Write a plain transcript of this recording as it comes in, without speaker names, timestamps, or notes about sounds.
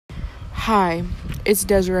Hi, it's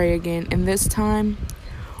Desiree again, and this time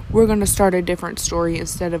we're going to start a different story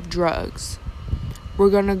instead of drugs.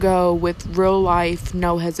 We're going to go with real life,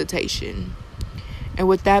 no hesitation. And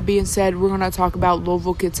with that being said, we're going to talk about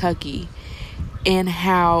Louisville, Kentucky, and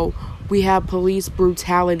how we have police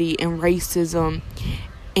brutality and racism,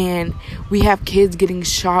 and we have kids getting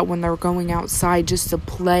shot when they're going outside just to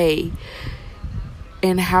play,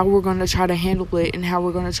 and how we're going to try to handle it and how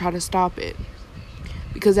we're going to try to stop it.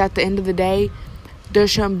 Because at the end of the day, there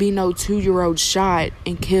shouldn't be no 2-year-old shot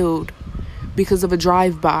and killed because of a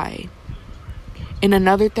drive-by. And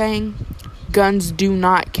another thing, guns do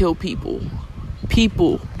not kill people.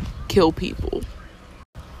 People kill people.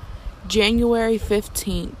 January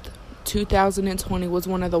 15th, 2020 was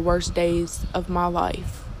one of the worst days of my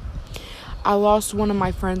life. I lost one of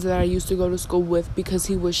my friends that I used to go to school with because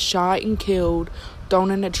he was shot and killed,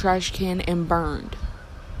 thrown in a trash can, and burned.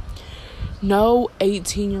 No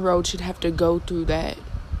 18-year-old should have to go through that.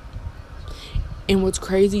 And what's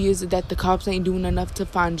crazy is that the cops ain't doing enough to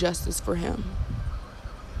find justice for him.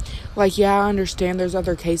 Yeah, I understand there's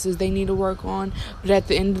other cases they need to work on, but at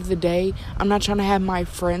the end of the day, I'm not trying to have my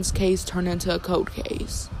friend's case turn into a cold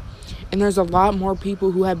case. And there's a lot more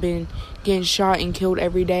people who have been getting shot and killed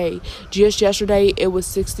every day. Just yesterday, it was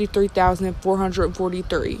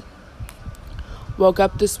 63,443. Woke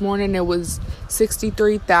up this morning, it was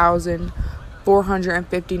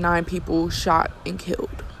 63,459 people shot and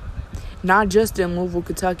killed. Not just in Louisville,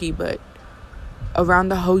 Kentucky, but around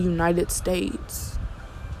the whole United States.